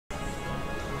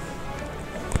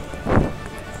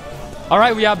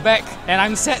Alright, we are back, and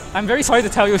I'm very sorry to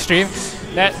tell you, stream,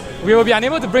 that we will be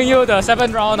unable to bring you the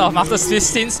 7th round of Masters Swiss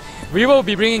since we will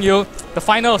be bringing you the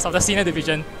finals of the senior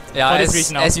division for this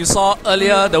regional. As you saw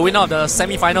earlier, the winner of the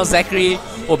semi-finals, Zachary,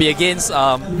 will be against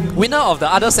winner of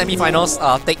the other semi-finals,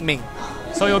 Teck, Meng.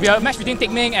 So it will be a match between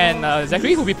Teck, Meng and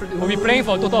Zachary, who will be playing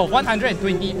for a total of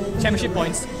 120 championship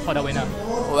points for the winner.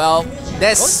 Well,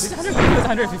 that's... Is it 150 or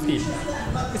 150?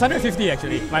 It's 150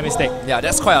 actually, my mistake. Yeah,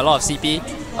 that's quite a lot of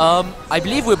CP. I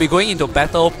believe we'll be going into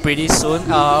battle pretty soon.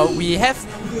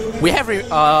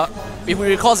 If we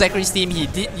recall Zachary's team, he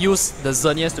did use the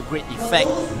Xerneas to great effect.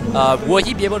 Will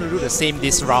he be able to do the same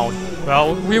this round?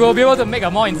 Well, we will be able to make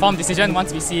a more informed decision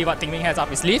once we see what Teck Meng has up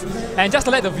his sleeve. And just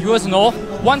to let the viewers know,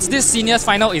 once this seniors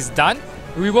final is done,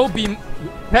 we will be,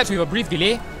 perhaps with a brief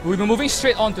delay, we'll be moving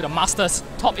straight on to the Masters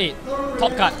top 8,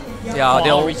 top cut. Yeah,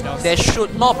 there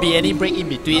should not be any break in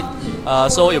between,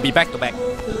 so it'll be back to back.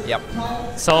 Yep.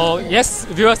 So yes,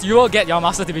 viewers, you will get your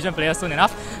Master Division players soon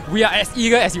enough. We are as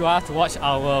eager as you are to watch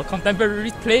our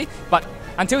contemporaries play, but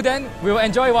until then, we will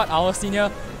enjoy what our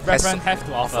senior brethren have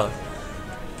to offer.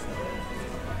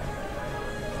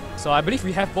 So I believe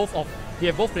we have both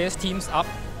players' teams up,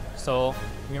 so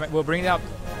we'll bring it up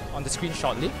on the screen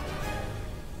shortly.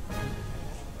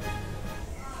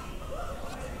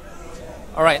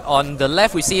 Alright, on the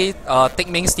left we see Teck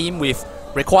Meng's team with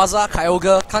Rayquaza,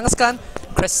 Kyogre, Kangaskhan,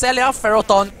 Cresselia,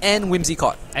 Ferrothorn, and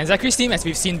Whimsicott. And Zachary's team, as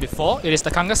we've seen before, it is the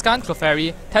Kangaskhan,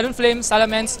 Clefairy, Talonflame,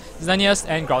 Salamence, Xerneas,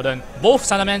 and Groudon. Both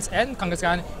Salamence and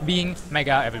Kangaskhan being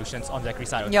Mega Evolutions on Zachary's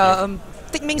side of the field.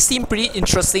 Teck Meng's team pretty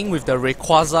interesting with the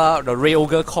Rayquaza, the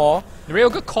Rayogre core. The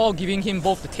Rayogre core giving him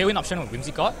both the Tailwind option with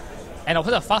Whimsicott, and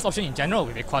also the fast option in general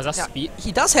with Rayquaza's speed.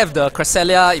 He does have the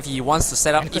Cresselia if he wants to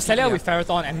set up. And Cresselia with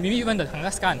Ferrothorn, and maybe even the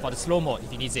Kangaskhan for the slow mode if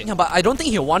he needs it. Yeah, but I don't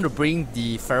think he'll want to bring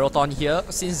the Ferrothorn here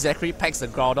since Zachary packs the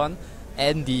Groudon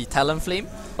and the Talonflame.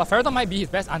 But Ferrothorn might be his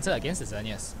best answer against the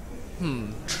Xerneas.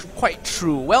 Quite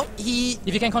true. Well,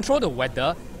 if he can control the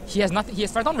weather,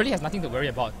 Ferrothorn really has nothing to worry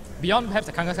about beyond perhaps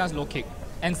the Kangaskhan's low kick.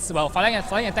 And well, flying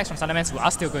attacks from Salamence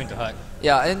are still going to hurt.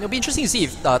 Yeah, and it'll be interesting to see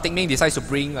if Teck Meng decides to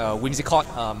bring Whimsicott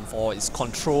for its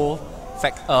control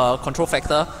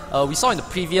factor. We saw in the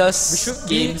previous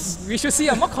games. We should see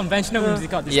a more conventional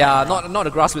Whimsicott this time. Not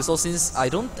a grass whistle since I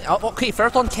don't... okay,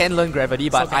 Ferrothorn can learn gravity,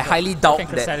 but so I highly doubt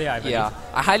that...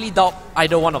 I highly doubt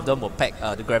either one of them will pack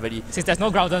the gravity. Since there's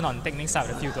no Groudon on Teck Meng's side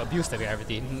of the field to abuse the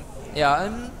gravity.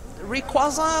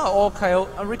 Rayquaza or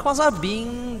Rayquaza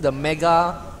being the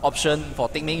Mega option for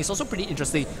Teck Meng is also pretty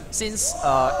interesting since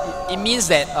it means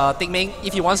that Teck Meng,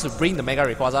 if he wants to bring the Mega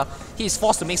Rayquaza, he is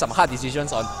forced to make some hard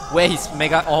decisions on where his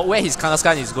Mega or where his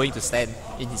Kangaskhan is going to stand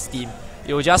in his team.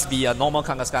 It will just be a normal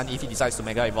Kangaskhan if he decides to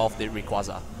Mega Evolve the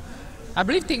Rayquaza. I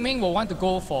believe Teck Meng will want to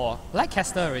go for, like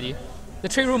Caster already, the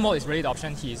Trick Room mode is really the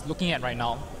option he is looking at right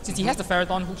now. Since he has the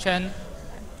Ferrothorn, Hook-Chen,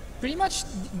 pretty much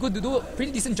good to do a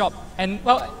pretty decent job. And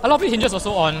well, a lot of it hinges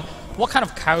also on what kind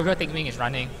of Kyogre Teck Meng is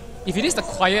running. If it is the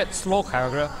quiet, slow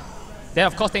Kyogre, then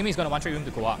of course Teck Meng is going to want Trick Room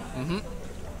to go up.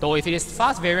 Though if it is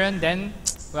fast variant, then,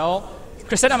 well,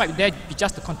 Cresselia might be there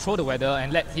just to control the weather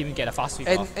and let him get a fast sweep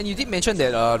off. And you did mention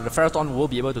that the Ferrothorn will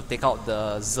be able to take out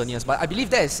the Xerneas, but I believe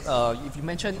that is, if you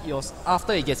mentioned it was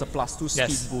after it gets a +2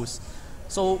 speed boost.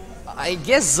 So I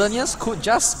guess Xerneas could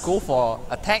just go for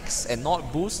attacks and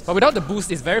not boost. But without the boost,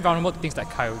 it's very vulnerable to things like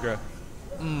Kyogre.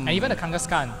 And even the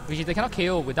Kangaskhan, which they cannot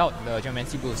KO without the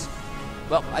Geomancy boost.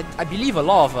 Well, I believe a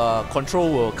lot of control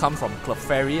will come from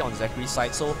Clefairy on Zachary's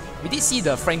side, so we did see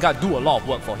the Frank Guard do a lot of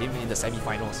work for him in the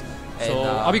semi-finals. So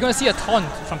are we going to see a taunt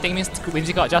from Teck Meng's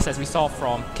Whimsicott just as we saw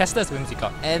from Caster's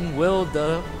Whimsicott? And will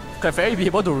the Clefairy be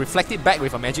able to reflect it back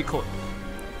with a magic code?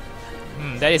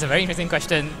 That is a very interesting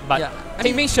question, but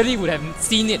Teck Meng surely would have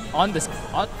seen it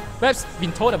perhaps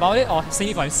been told about it or seen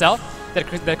it for himself that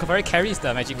the Clefairy carries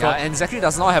the magic code. And Zachary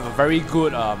does not have a very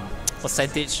good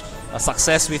percentage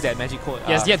success with that magic code.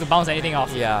 He has yet to bounce anything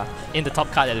off in the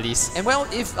top card at least. And well,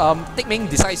 if Teck Meng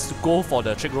decides to go for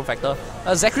the Trick Room factor,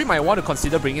 Zachary might want to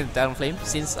consider bringing the Talonflame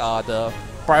since the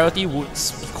priority would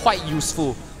be quite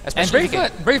useful. And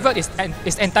Brave Bird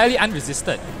is entirely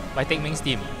unresisted by Teck Meng's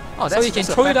team. So he can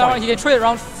throw it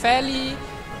around fairly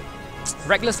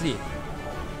recklessly.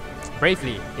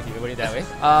 Bravely, if you put it that way.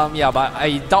 But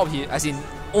I doubt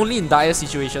only in dire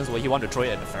situations will he want to throw it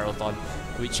at the Ferrothorn,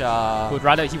 which he would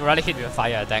rather hit with a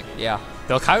fire attack.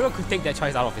 The Kyogre could take that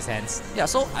choice out of his hands.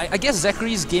 So I guess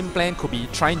Zachary's game plan could be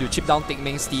trying to chip down Teck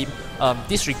Meng's team,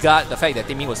 disregard the fact that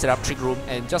Teck Meng will set up Trick Room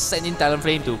and just send in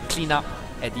Talonflame to clean up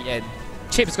at the end.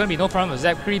 chip is going to be no problem with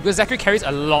Zachary because Zachary carries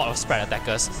a lot of spread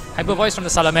attackers. Hyper Voice from the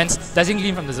Salamence, Dazzling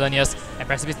Gleam from the Xerneas, and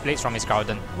Precipice Blades from his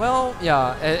Groudon. Well,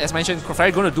 yeah, as mentioned,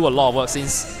 Clefairy going to do a lot of work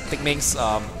since Teck Meng's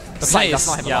side does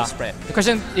not have a lot of spread. The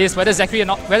question is whether Zachary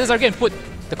can put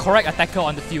the correct attacker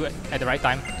on the field at the right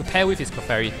time to pair with his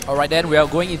Clefairy. Alright then, we are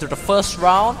going into the first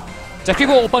round. Zachary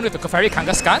will open with the Clefairy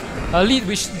Kangaskhan, a lead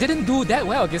which didn't do that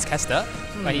well against Caster,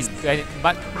 but he's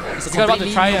about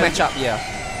to try a matchup,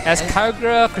 yeah. As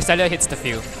Kyogre Cresselia hits the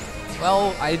field.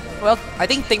 Well, I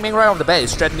think Teck Meng right off the bat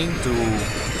is threatening to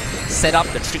set up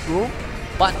the Trick Room,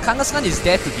 but Kangaskhan is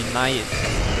there to deny it.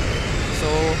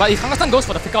 So, but if Kangaskhan goes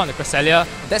for the pick on the Cresselia,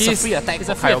 that's a free attack. It's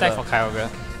a free attack for Kyogre.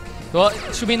 Well,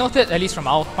 it should be noted, at least from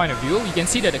our point of view, you can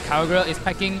see that the Kyogre is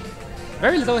packing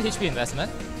very little HP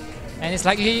investment, and it's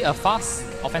likely a fast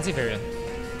offensive variant.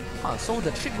 So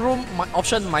the Trick Room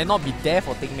option might not be there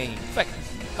for Teck Meng. In fact,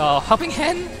 Helping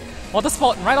Hand, Water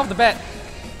Sport right off the bat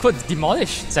could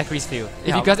demolish Zachary's field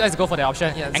if he does go for the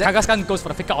option. Yeah, and Kangaskhan goes for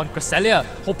the pick out on Cresselia,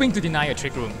 hoping to deny a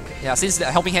Trick Room. Yeah, since the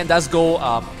Helping Hand does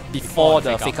go before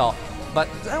the fake out. But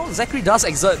Zachary does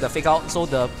exert the fake out, so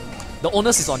the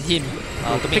onus is on him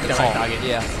to make the right target.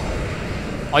 Yeah.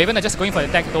 Or even just going for the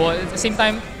attack, though at the same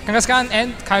time, Kangaskhan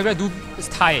and Kyogre do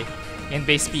tie in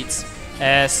base speeds.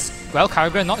 As well,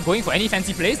 Kyogre not going for any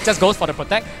fancy plays, just goes for the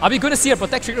protect. Are we going to see a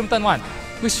protect Trick Room turn 1?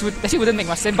 Which actually wouldn't make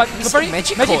much sense, but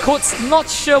Magic Code's not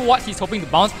sure what he's hoping to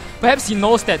bounce. Perhaps he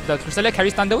knows that the Cresselia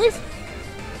carries Thunder Wave?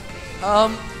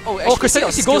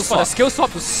 Cresselia, he goes for the skill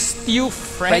swap to steal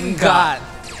Frangard.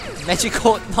 Magic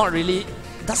Code not really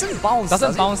doesn't bounce.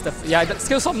 Doesn't bounce the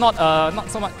skill swap not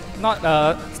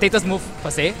status move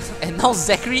per se. And now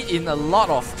Zachary in a lot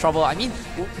of trouble. I mean,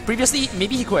 previously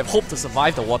maybe he could have hoped to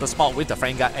survive the Water Spout with the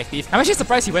Frangard active. I'm actually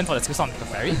surprised he went for the skill swap on the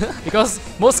Clefairy because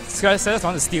most sellers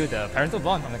want to steal the Parental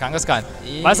Bond from the Kangaskhan.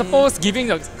 Yeah. But I suppose giving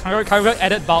the Kyogre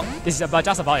added bulk is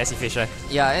just about as efficient.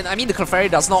 Yeah, and I mean the Clefairy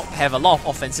does not have a lot of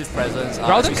offensive presence.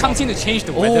 Groudon comes in to change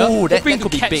the weather, that hoping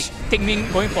could to be big. Teck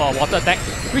Meng going for a water attack,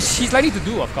 which he's likely to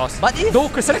do, of course. But though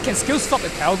Cresselia can skill swap the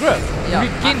Kyogre,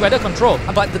 regain weather control.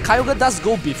 But the Kyogre does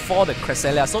go before the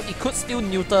Cresselia, so it could still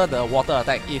neuter the water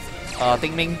attack if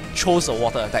Teck Meng chose a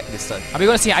water attack this turn. Are we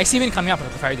going to see Icy Wind coming up from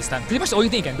the Clefairy this turn? Pretty much the only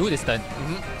thing he can do this turn.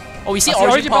 Oh, we see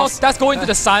Origin Pulse does go into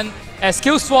the sun, as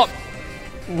skill swap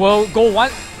will go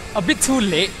a bit too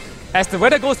late, as the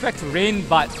weather goes back to rain,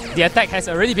 but the attack has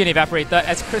already been evaporated,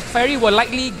 as Clefairy will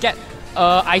likely get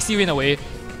Icy Wind away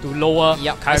to lower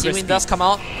Kyogre's Icy Wind does come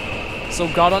out. So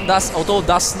Groudon does, although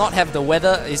does not have the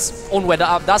weather, its own weather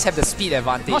up, does have the speed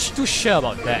advantage. Not too sure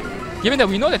about that. Given that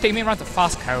we know that Teck Meng runs a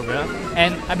fast Kyogre,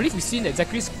 and I believe we've seen that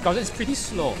Zachary's Groudon is pretty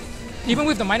slow. Even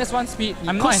with the -1 speed,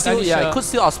 I'm not entirely sure. Yeah, it could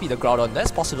still outspeed the Groudon.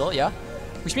 That's possible, yeah.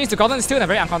 Which means the Groudon is still in a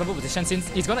very uncomfortable position since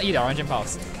he's going to eat the Origin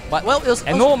Pulse. But well,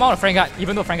 no amount of Frangard,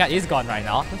 even though Frangard is gone right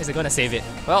now, is going to save it.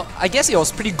 Well, I guess it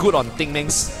was pretty good on Teck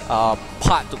Meng's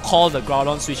part to call the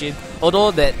Groudon switch in,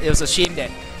 although that it was a shame that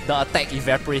the attack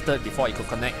evaporated before it could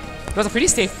connect. It was a pretty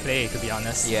safe play, to be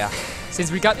honest. Yeah.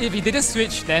 Since if he didn't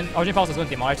switch, then Origin Pulse was going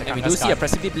to demolish the Kangaskhan. And we do see a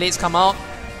Precipice Blades come out.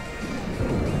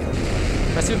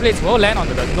 Precipice Blades will land on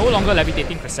the no longer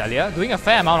levitating Cresselia, doing a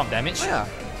fair amount of damage. Yeah.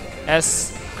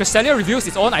 As Cresselia reveals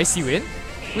its own Icy Wind,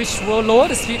 which will lower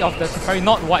the speed of the Clefairy,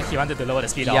 not what he wanted to lower the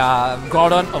speed of. Yeah,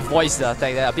 Groudon avoids the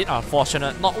attack there, a bit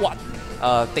unfortunate, not what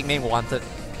Teck Meng wanted.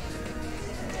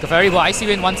 Clefairy will Icy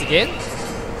Wind once again,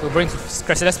 will bring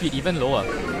Cresselia's speed even lower.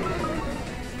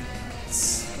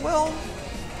 Well,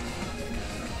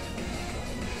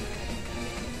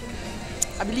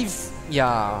 I believe,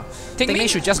 yeah, Teck Meng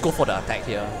should just go for the attack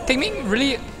here. Teck Meng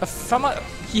really,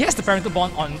 he has the Parental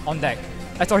Bond on deck.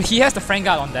 Sorry, he has the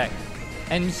Frangard on deck.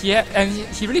 And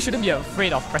he really shouldn't be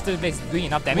afraid of Precipice Blades doing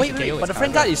enough damage to KO. But the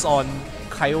Frangard is on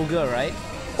Kyogre, right?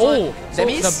 So that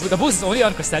means the boost is only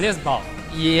on Cresselia's bulk.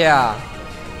 Yeah.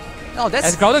 Oh,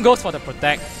 as Groudon goes for the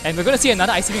protect, and we're going to see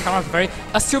another Icy Wind come out of Clefairy,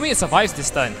 assuming it survives this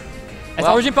turn. As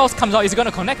Origin Pulse comes out, is it going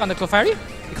to connect on the Clefairy?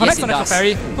 It connects on the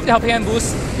Clefairy with the Helping Hand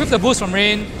boost, with the boost from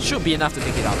Rain. Should be enough to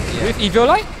take it out. Yeah. With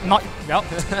Eviolite, not well.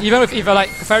 Even with Eviolite,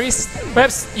 Clefairy's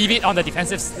perhaps Eevee on the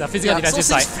defensive, the physical defensive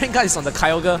side. So since Frangard is on the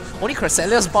Kyogre, only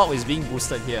Cresselia's bulk is being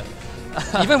boosted here.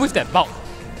 Even with that bulk,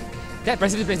 that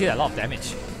Precipice Blades did a lot of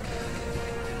damage.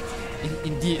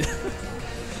 Indeed.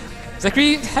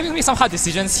 Zachary having made some hard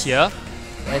decisions here.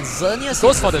 And Xerneas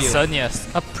goes for the Xerneas.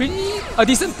 A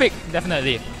decent pick,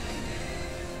 definitely.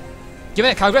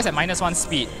 Given that Kyogre's at -1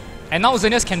 speed, and now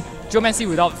Xerneas can Geomancy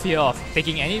without fear of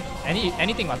taking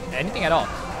anything at all.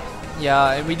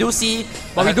 Yeah, and we do see,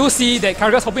 that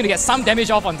Kyogre's hoping to get some damage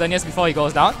off on Xerneas before he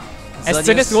goes down. As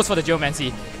Xerneas goes for the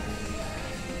Geomancy.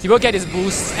 He will get his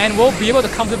boost and will be able to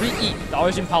comfortably eat the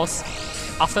Origin Pulse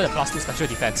after the +2 special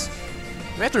defense.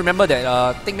 We have to remember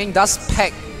that Teck Meng does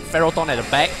pack Ferrothorn at the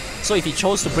back, so if he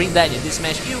chose to bring that in this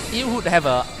match, he would have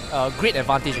a great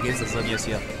advantage against the Xerneas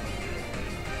here.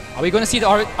 Are we going to see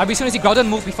Groudon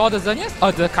move before the Xerneas?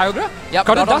 Or the Kyogre? Yep,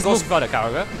 Groudon does move before the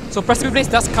Kyogre. So Precipice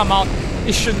does come out.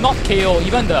 It should not KO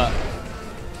even the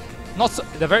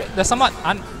somewhat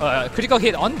critical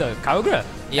hit on the Kyogre.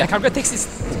 Yeah. And Kyogre takes it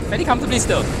very comfortably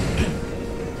still.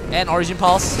 And Origin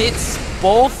Pulse hits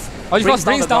both. Origin Pulse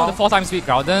brings down the 4x speed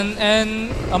Groudon and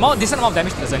decent amount of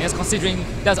damage to the Xerneas considering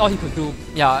that's all he could do.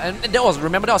 Yeah, and that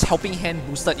was helping hand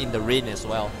boosted in the rain as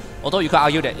well. Although you could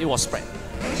argue that it was spread.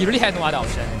 He really had no other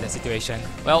option in that situation.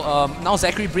 Well, now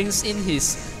Zachary brings in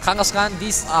his Kangaskhan.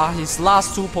 These are his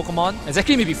last 2 Pokemon. And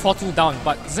Zachary may be 4-2 down,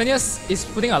 but Xerneas is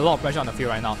putting a lot of pressure on the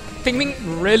field right now. Teck Meng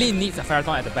really needs a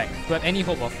Ferrothorn at the back to have any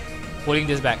hope of pulling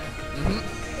this back.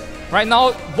 Right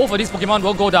now, both of these Pokemon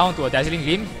will go down to a Dazzling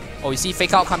Gleam. Oh, you see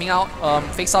Fake Out coming out,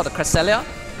 fakes out the Cresselia.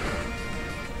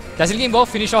 Dazzling Gleam will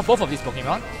finish off both of these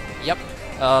Pokemon. Yep.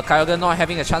 Kyogre not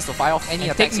having a chance to fire off any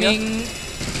attacks here. Teck Meng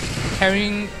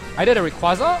carrying either the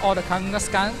Rayquaza or the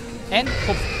Kangaskhan and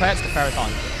perhaps the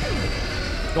Ferrothorn.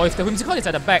 Well, if the Whimsicott is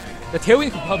at the back, the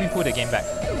Tailwind could help him pull the game back.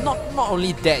 Not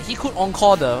only that, he could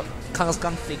encore the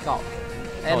Kangaskhan Fake Out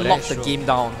and lock the game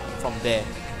down from there.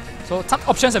 So some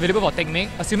options available for Teck Meng,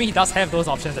 assuming he does have those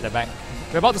options at the back.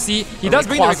 We're about to see, he does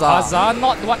bring the Rayquaza,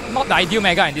 not the ideal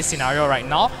Mega in this scenario right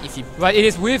now, but it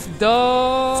is with the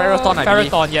Ferrothorn, I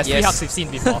believe. Yes, 3 hugs we've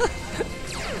seen before.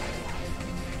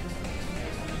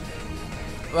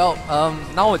 Well,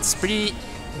 now it's pretty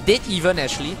dead even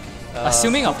actually.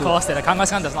 Assuming, of course, that the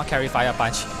Kangaskhan does not carry Fire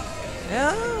Punch.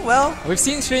 Yeah, well... We've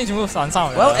seen strange moves on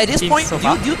some of Well, at this point, so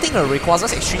do you think a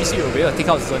Rayquaza's Extreme Speed will be able to take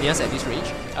out Xerneas at this range?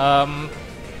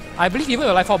 I believe even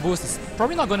a Life Orb boost is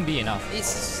probably not going to be enough.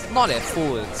 It's not at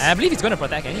full. And I believe it's going to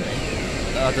protect anyway.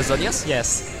 The Xerneas?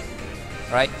 Yes.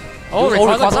 Right. Oh,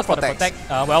 Rayquaza for the protect.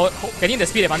 Well, getting the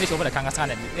speed advantage over the Kangaskhan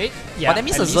at 8. Yeah, but that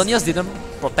means the Xerneas didn't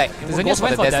protect. The Xerneas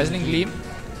went for Dazzling Gleam.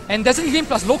 And Dazzling Gleam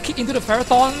plus low kick into the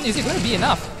Ferrothorn, is it going to be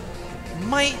enough?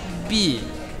 Might be.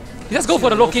 He just go for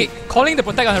the low kick, calling the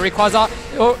protect on the Rayquaza.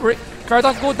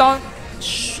 Ferrothorn go down.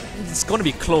 It's going to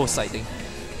be close, I think.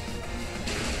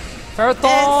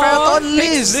 Ferrothorn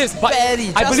lives, but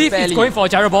I believe he's going for a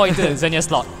Gyro Ball into the Xerneas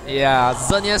slot. Yeah,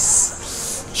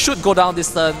 Xerneas should go down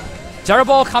this turn. Gyro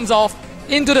Ball comes off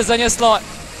into the Xerneas slot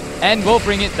and will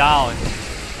bring it down.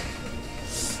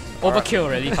 Overkill,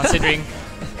 really, considering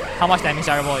how much damage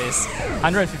Gyro Ball is.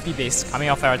 150 base coming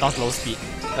off Ferrothorn's low speed.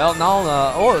 Well,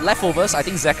 now, leftovers. I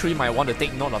think Zachary might want to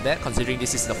take note of that, considering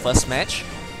this is the first match.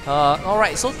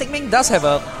 Alright, so Teck Meng does have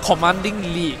a commanding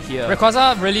lead here.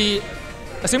 Rayquaza really,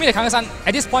 assuming the Kangaskhan,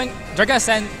 at this point, Dragon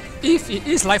Ascent, if it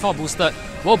is Life Orb boosted,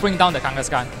 will bring down the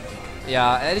Kangaskhan.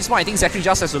 Yeah, at this point, I think Zachary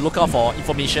just has to look out for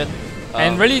information.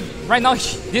 And really, right now,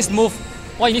 this move,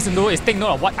 what he needs to do is take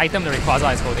note of what item the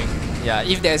Rayquaza is holding. Yeah,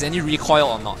 if there's any recoil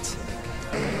or not.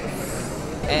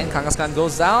 And Kangaskhan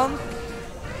goes down.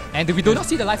 And we do not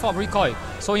see the Life Orb recoil.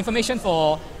 So information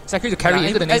for Zachary to carry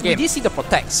into the next game. We did see the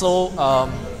protect, so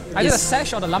either the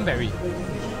Sash or the Lumberry.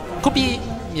 Could be,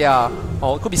 yeah,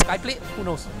 or it could be Skyplate, who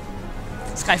knows?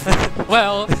 Skyplate.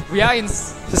 Well, we are in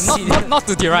not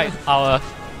to deride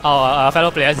our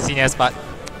fellow players and seniors, but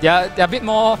they're a bit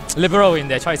more liberal in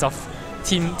their choice of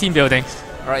team building.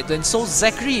 Alright, then so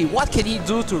Zachary, what can he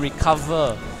do to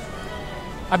recover?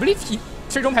 I believe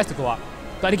Trick Room has to go up.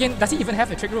 But again, does he even have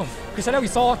a Trick Room? Cresselia we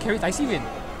saw carried Icy Wind.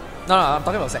 No, I'm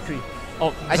talking about Zachary.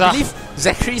 Oh, I believe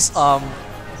Zachary's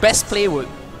best play would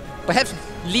perhaps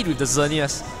lead with the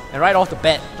Xerneas and right off the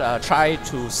bat try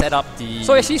to set up the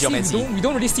So actually, Geomancy. we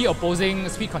don't really see opposing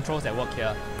speed controls that work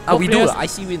here. We do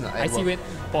Icy Wind. Icy Wind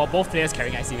for both players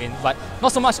carrying Icy Wind, but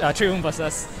not so much Trick Room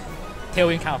versus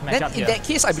Tailwind kind of matchup here. Then in that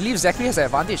case, I believe Zachary has an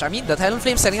advantage. I mean, the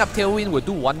Talonflame setting up Tailwind would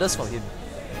do wonders for him.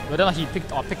 Whether or not he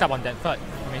picked up on that third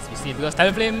remains to be seen, because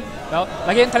Talonflame, well,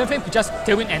 again, Talonflame could just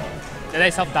Tailwind and let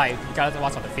itself die regardless of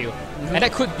what's on the field. And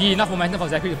that could be enough momentum for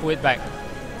Zachary to pull it back.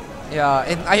 Yeah,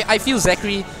 and I feel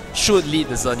Zachary should lead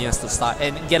the Xerneas to start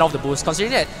and get off the boost,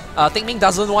 considering that Teck Meng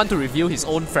doesn't want to reveal his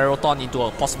own Ferrothorn into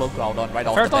a possible Groudon right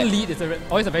off the bat. Ferrothorn lead is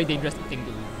always a very dangerous thing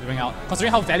to bring out,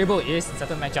 considering how valuable it is in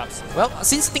certain matchups. Well,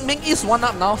 since Teck Meng is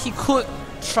 1-up now, he could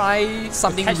try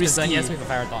something risky. The Xerneas with a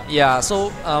Ferrothorn. Yeah,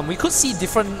 so we could see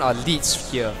different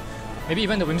leads here. Maybe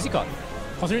even the Whimsicott,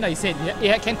 considering that he said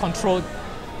it can control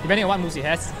depending on what moves he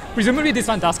has. Presumably this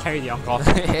one does carry the Encore.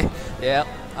 Yeah.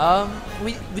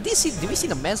 Did we see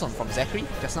the Manson from Zachary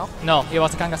just now? No, it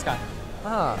was the Kangaskhan.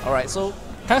 Alright, so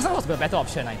Kangaskhan was a better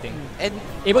option, I think. And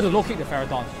able to low kick the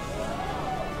Ferrothorn.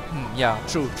 Yeah,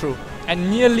 true. And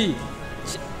nearly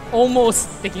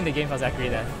almost taking the game for Zachary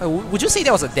then. Would you say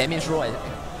that was a damage roll?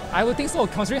 I would think so,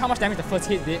 considering how much damage the first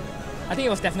hit did. I think it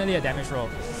was definitely a damage roll.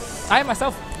 I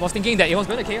myself was thinking that it was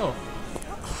going to KO.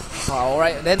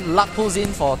 Alright, then luck pulls in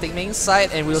for Teck Meng's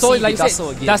side, and we'll So see like if he does so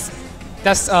again.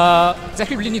 does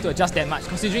Zachary really need to adjust that much,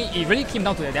 considering it really came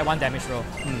down to that one damage roll?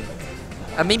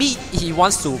 Maybe he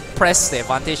wants to press the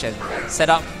advantage and set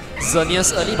up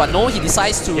Xerneas early, but no, he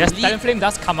decides to Yes, lead. Talonflame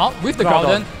does come out with the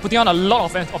Groudon, putting on a lot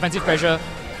of offensive pressure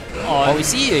on we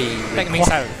see a Teck Meng's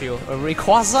side of the field. A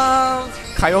Rayquaza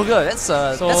Kyogre, that's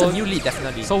a new lead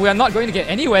definitely. So we are not going to get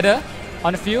any weather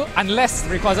on the field unless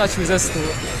Rayquaza chooses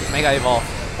to Mega Evolve.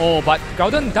 Oh, but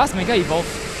Groudon does Mega Evolve.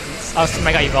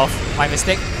 Mega Evolve, my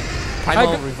mistake.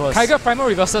 Primal reverse. Kyogre Primal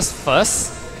reverses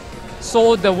first.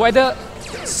 So the weather,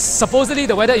 supposedly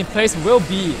the weather in place will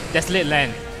be Desolate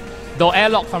Land. Though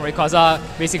Airlock from Rayquaza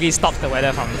basically stops the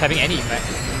weather from having any effect.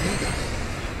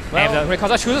 And if the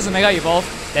Rayquaza chooses to Mega Evolve,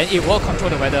 then it will control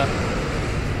the weather.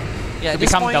 Yeah, to at this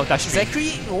become point, Delta Stream. Zachary,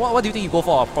 what do you think you go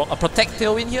for? A Protect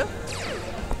Tailwind here?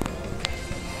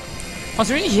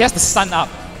 Considering he has the Sun up.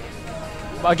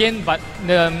 But again,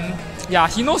 yeah,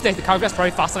 he knows that the Kyogre is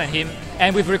probably faster than him.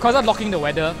 And with Rayquaza locking the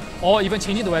weather, or even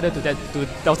changing the weather to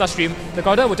Delta Stream, the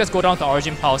Groudon will just go down to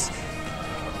Origin Pulse.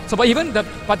 So, but the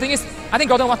thing is, I think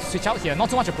Groudon wants to switch out here, not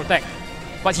so much a Protect.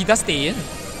 But he does stay in.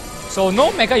 So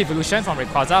no Mega Evolution from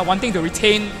Rayquaza, wanting to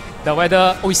retain the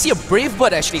weather. Oh, we see a Brave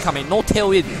Bird actually coming, no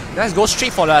Tailwind. Let's go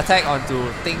straight for the attack onto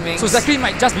Teck Meng. So Zachary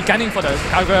might just be gunning for the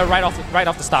Kyogre right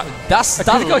off the start. Does a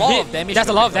lot of damage. That's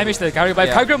a lot of damage to the Kyogre, but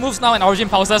Kyogre moves now and Origin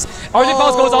Pulses. Origin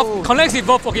Pulse goes off, connects with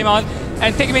both Pokemon,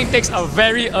 and Teck Meng takes a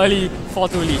very early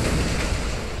 4-2 lead.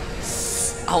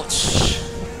 Ouch.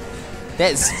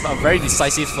 That is a very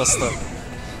decisive first turn.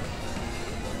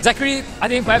 Zachary, I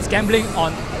think perhaps gambling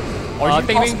on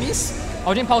Origin Pulse miss?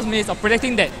 Origin Pulse miss, or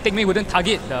predicting that Teck Meng wouldn't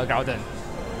target the Groudon.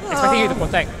 Expecting it to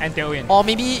protect and Tailwind. Or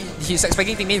maybe he's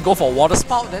expecting Teck Meng to go for Water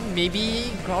Spout, then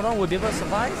maybe Groudon will be able to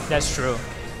survive? That's true.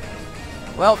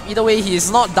 Well, either way, he is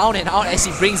not down and out as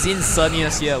he brings in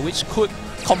Xerneas here, which could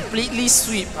completely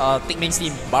sweep Teck Meng's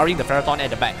team, barring the Ferrothorn at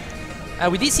the back.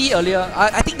 We did see earlier,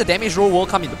 I think the damage roll will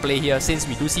come into play here since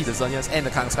we do see the Xerneas and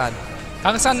the Kangaskhan.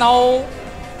 Kangaskhan now,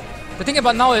 the thing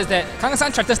about now is that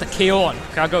Kangaskhan threatens the KO on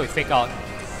Kyogre with Fake Out.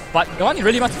 But the one he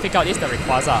really wants to Fake Out is the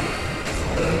Rayquaza.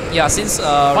 Yeah, since...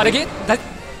 but again,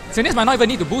 Xerneas might not even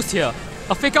need to boost here.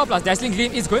 A Fake Out plus Dazzling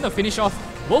Gleam is going to finish off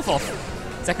both of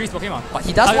Zachary's Pokemon. But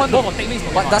he does want both of Teck Meng's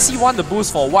Pokemon. But does he want the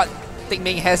boost for what Teck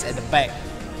Meng has at the back?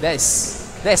 That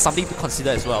is something to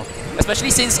consider as well. Especially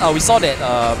since we saw that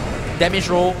damage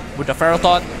roll with the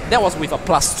Ferrothorn, that was with a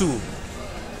 +2.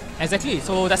 Exactly,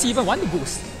 so does he even want the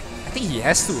boost? I think he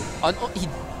has to.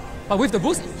 But with the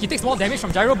boost, he takes more damage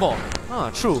from Gyro Ball.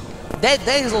 True. That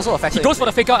is also a factor. He goes for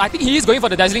the Fake Out. I think he is going for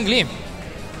the Dazzling Gleam.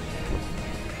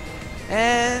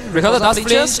 And Rayquaza does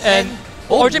flinch, and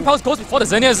Origin Pulse goes before the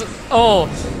Xerneas. Oh,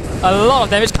 a lot of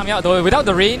damage coming out though. Without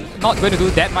the rain, not going to do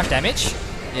that much damage.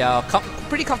 Yeah,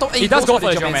 pretty comfortable. He does go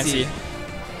for the Geomancy.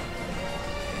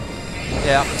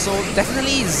 Yeah, so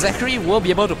definitely Zachary will be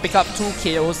able to pick up 2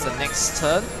 KOs the next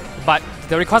turn. But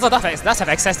the Rayquaza does have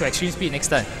access to Extreme Speed next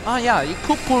turn. Yeah, it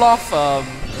could pull off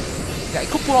it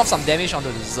could pull off some damage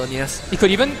onto the Xerneas.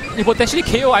 It potentially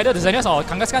KO either the Xerneas or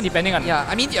Kangaskhan depending on... Yeah,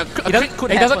 I mean, a crit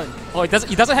could happen.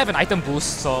 It doesn't have an item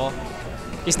boost, so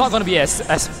it's not going to be as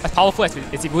powerful as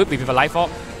it would be with a Life Orb.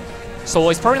 So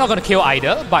it's probably not going to KO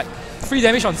either, but 3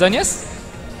 damage on Xerneas.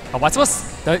 What's worse,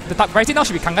 the priority now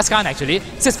should be Kangaskhan actually,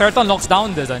 since Ferrothorn locks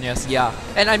down the Xerneas. Yeah,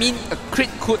 and I mean, a crit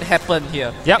could happen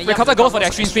here. Yep, Rayquaza goes for the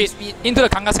Extreme Speed into the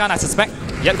Kangaskhan, I suspect.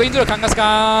 Yep, going into the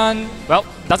Kangaskhan. Well,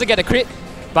 doesn't get a crit,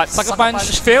 but Sucker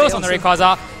Punch fails on the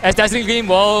Rayquaza, as Dazzling Gleam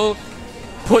will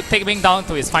put Teck Meng down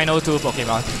to his final 2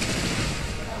 Pokemon.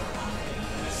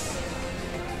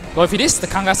 Well, if it is the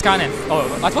Kangaskhan and...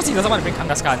 I suppose he doesn't want to bring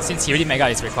Kangaskhan since he already Mega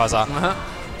his Rayquaza.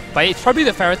 But it's probably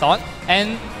the Ferrothorn,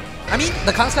 and... I mean,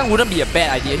 the Kangaskhan wouldn't be a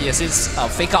bad idea here since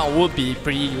Fake Out would be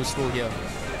pretty useful here.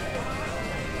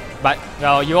 But,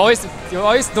 well, you always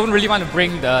don't really want to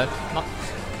bring the...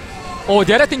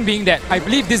 the other thing being that I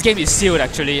believe this game is sealed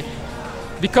actually.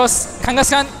 Because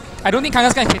Kangaskhan, I don't think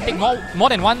Kangaskhan can take more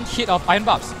than 1 hit of Iron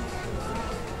Barbs.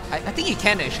 I think it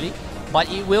can actually,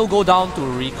 but it will go down to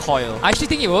Recoil. I actually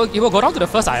think it will go down to the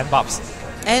first Iron Barbs.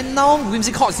 And now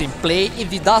Whimsicott is in play.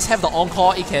 If it does have the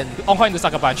Encore, it can... Encore into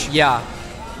Sucker Punch. Yeah.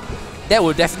 That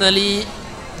would definitely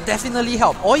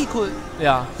help. Or he could...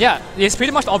 Yeah, it's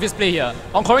pretty much the obvious play here.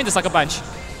 Encore into Sucker Punch.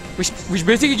 Which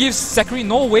basically gives Zachary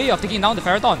no way of taking down the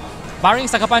Ferrothorn. Barring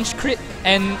Sucker Punch crit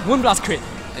and Moonblast crit.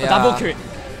 A double crit.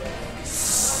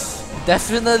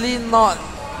 Definitely not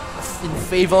in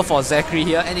favor for Zachary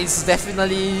here, and it's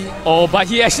definitely... Oh, but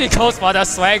he actually goes for the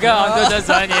swagger onto the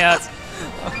Xerneas.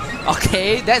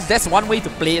 Okay, that's one way to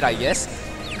play it, I guess.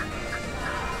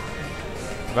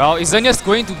 Well, is Xerneas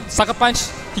going to Sucker Punch?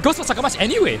 He goes for Sucker Punch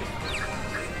anyway.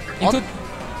 Into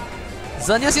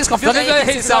Xerneas is confused and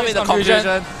hits himself in the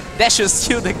confusion. That should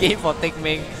seal the game for Teck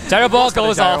Meng. Gyro Ball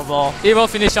goes off. It will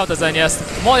finish out the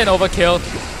Xerneas. More than overkill.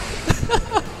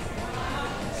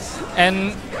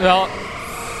 And, well,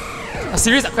 a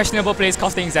series of questionable plays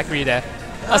costing Zachary there.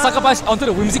 A Sucker Punch onto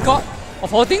the Whimsicott,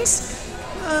 of all things?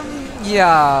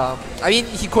 Yeah, I mean,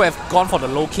 he could have gone for the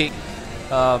low kick,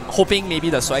 hoping maybe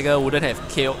the swagger wouldn't have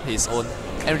killed his own.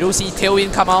 And we do see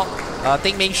Tailwind come out.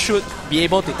 Teck Meng should be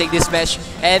able to take this match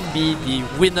and be the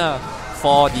winner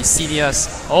for the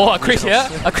seniors. Oh, a crit here?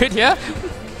 A crit here?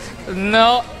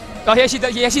 No. Oh, he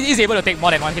actually is able to take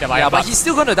more than one hit of Yeah, but he's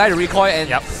still going to die to recoil, and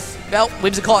well,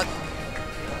 Whimsicott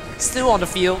still on the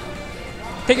field.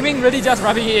 Teck Meng really just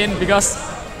rubbing it in because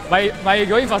by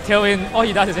going for Tailwind, all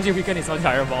he does is actually weaken his own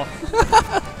Gyro Ball.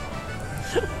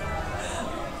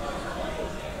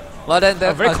 Well, then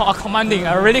a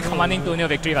really commanding 2-0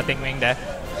 victory for Teck Meng there.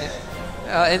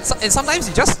 And sometimes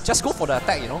you just go for the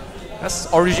attack, you know. That's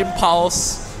Origin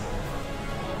Pulse.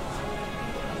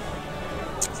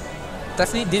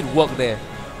 Definitely did work there.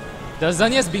 The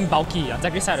Xerneas being bulky on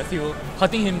Zachary's side of the field,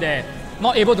 hurting him there.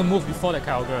 Not able to move before the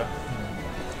Kyogre.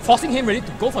 Forcing him really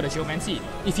to go for the Geomancy.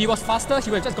 If he was faster,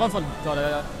 he would have just gone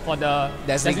for the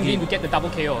Dazzling Gleam to get the double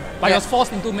KO. But he was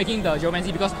forced into making the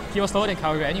Geomancy because he was slower than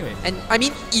Kyogre anyway. And I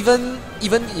mean, even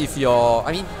if you're,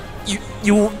 I mean,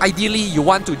 you ideally you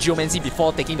want to Geomancy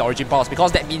before taking the Origin Pulse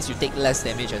because that means you take less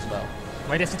damage as well.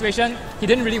 But in that situation, he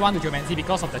didn't really want to Geomancy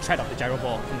because of the threat of the Gyro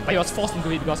Ball. But he was forced into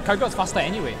it because Kyogre was faster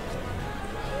anyway.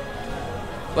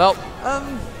 Well,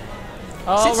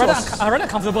 a rather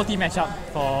comfortable team matchup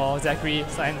for Zachary,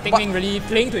 so, and Teck Meng really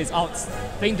playing to his outs,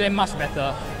 playing to them much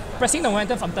better, pressing the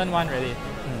momentum from turn 1 really.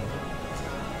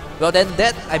 Well, then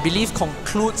that I believe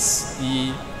concludes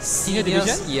the senior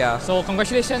division. Yeah. So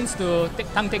congratulations to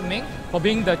Teck Meng for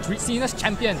being the seniors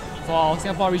champion for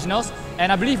Singapore Regionals,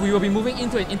 and I believe we will be moving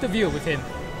into an interview with him,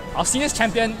 our seniors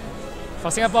champion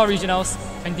for Singapore Regionals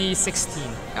 2016.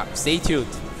 Yeah, stay tuned.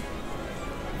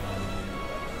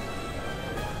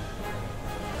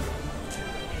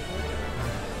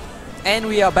 And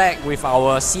we are back with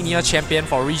our senior champion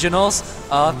for regionals,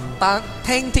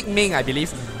 Tang Teck Meng, I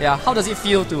believe. Yeah, how does it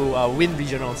feel to win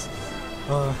regionals?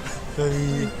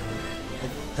 Very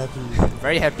happy.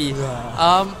 Very happy.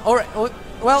 Yeah. Alright.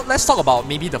 Well, let's talk about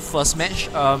maybe the first match.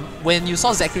 When you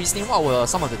saw Zachary's team, what were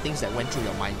some of the things that went through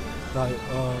your mind? Like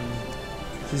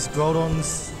his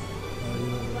Groudons,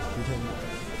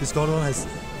 his Groudon has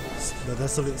the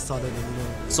Desolate started.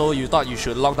 So you thought you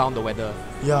should lock down the weather?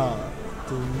 Yeah.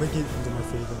 To make it into my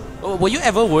favor. Were you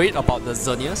ever worried about the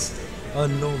Xerneas?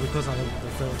 No, because I have the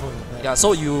Ferrothorn in the back. Yeah,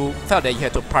 so you felt that you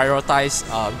had to prioritize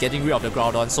getting rid of the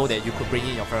Groudon so that you could bring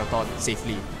in your Ferrothorn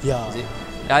safely. Yeah. Is it?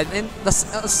 Yeah, and the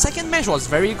second match was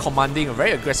very commanding,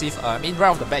 very aggressive. I mean, right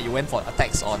off the bat, you went for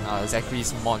attacks on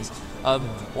Zachary's Mons.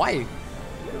 Why?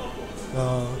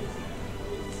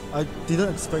 I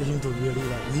didn't expect him to really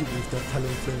lead with that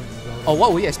Talent Flame in the ground. Oh,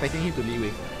 what were you expecting him to lead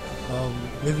with?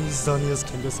 Maybe Xerneas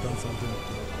Kangaskhan, something like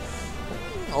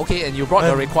that. Okay, and you brought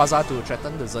the Rayquaza to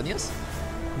threaten the Xerneas?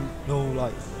 No,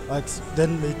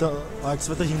 then later I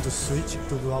expected him to switch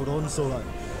to Groudon, so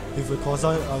with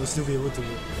Rayquaza I will still be able to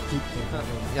hit the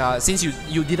Groudon. Yeah, since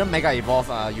you didn't Mega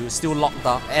Evolve, you still locked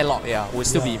down, airlock, would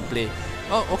still be in play.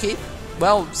 Oh, okay.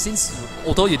 Well, since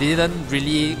although you didn't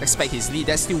really expect his lead,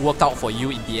 that still worked out for you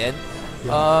in the end.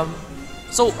 Yeah.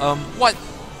 What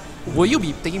will you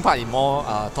be taking part in more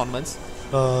tournaments?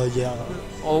 Yeah.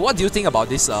 Or what do you think about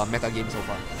this meta game so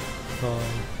far?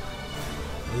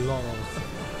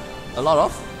 A lot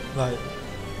of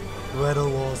Weather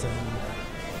Wars and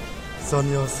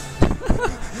Xerneas.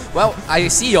 Well, I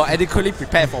see you're adequately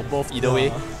prepared for both either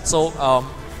way. So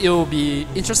it will be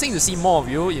interesting to see more of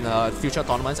you in future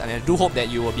tournaments, and I do hope that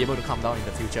you will be able to come down in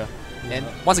the future. Yeah. And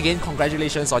once again,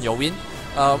 congratulations on your win.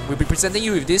 We'll be presenting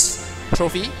you with this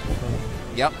trophy.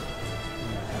 Yep.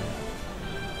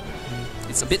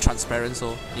 It's a bit transparent,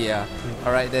 so yeah.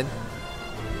 Alright then.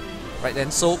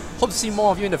 So hope to see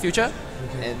more of you in the future.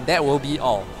 And that will be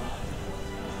all.